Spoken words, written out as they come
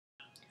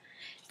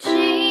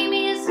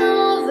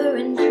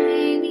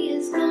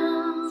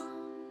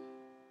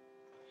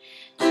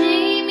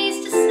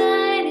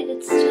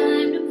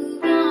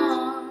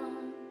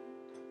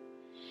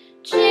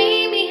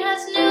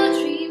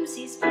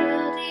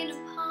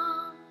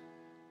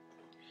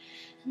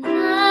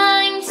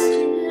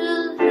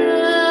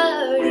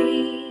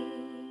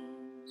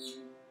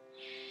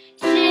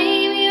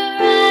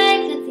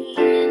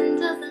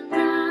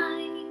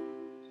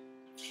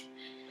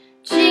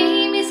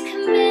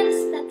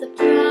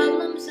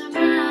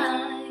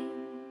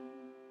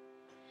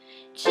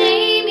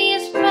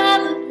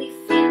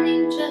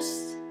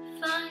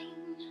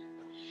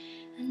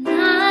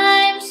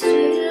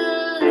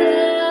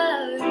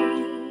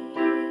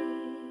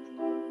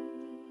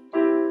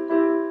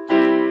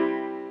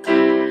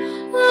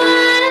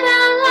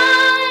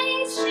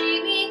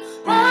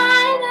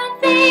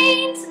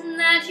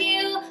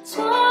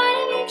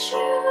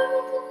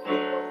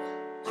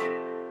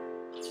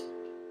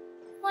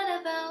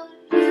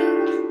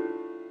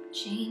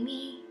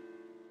Jamie,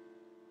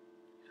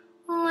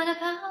 what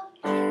about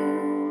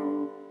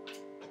you?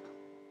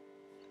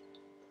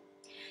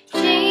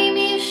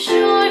 Jamie,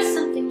 sure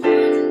something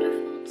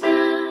wonderful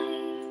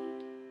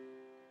died.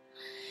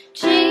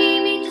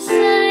 Jamie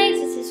decides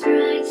it's his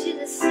right to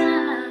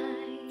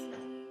decide.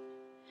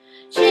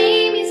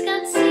 Jamie's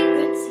got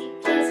secrets he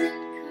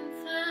doesn't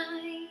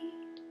confide,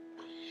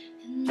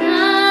 and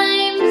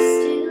I'm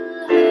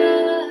still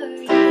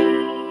hurting.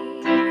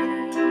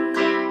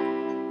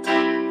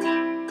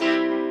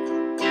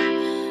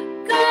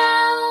 Go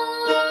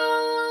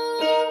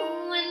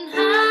and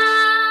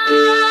hide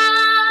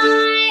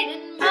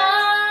and run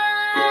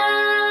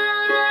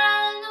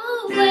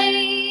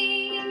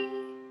away.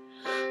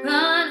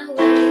 Run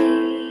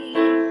away.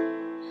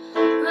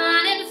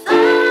 Run and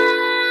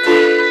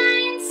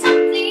find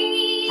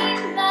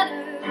something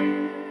better.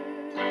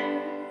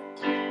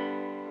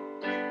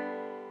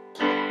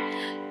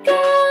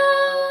 Go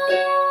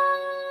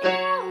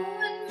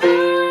and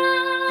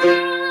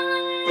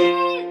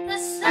ride the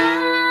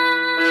sun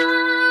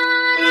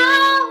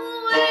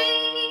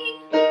away.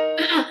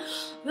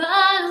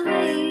 Run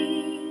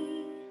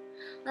away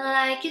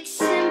like it's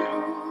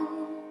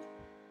simple,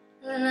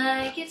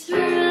 like it's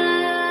right.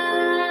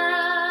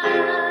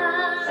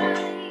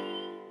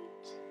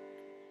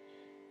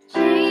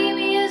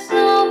 Jamie is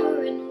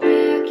over and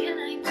where can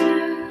I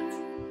turn?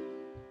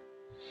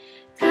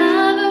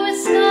 Covered with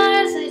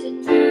scars, I did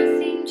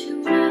nothing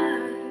to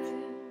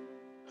earn.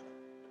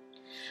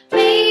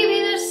 Maybe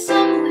there's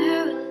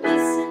somewhere a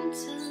lesson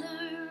to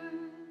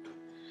learn,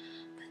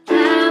 but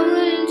that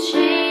wouldn't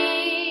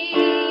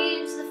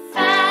change the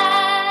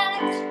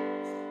fact,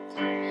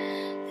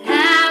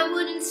 that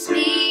wouldn't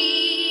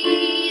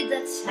speed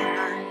the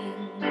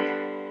time.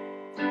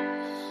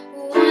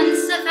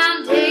 Once the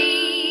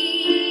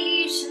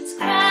foundation's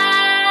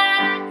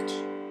cracked,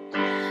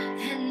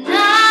 and I'm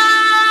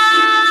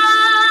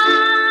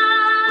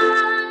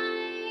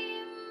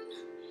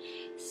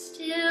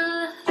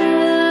still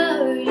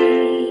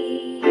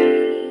hurting.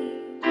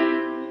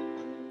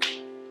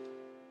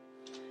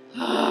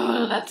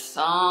 Oh, that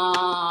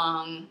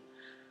song.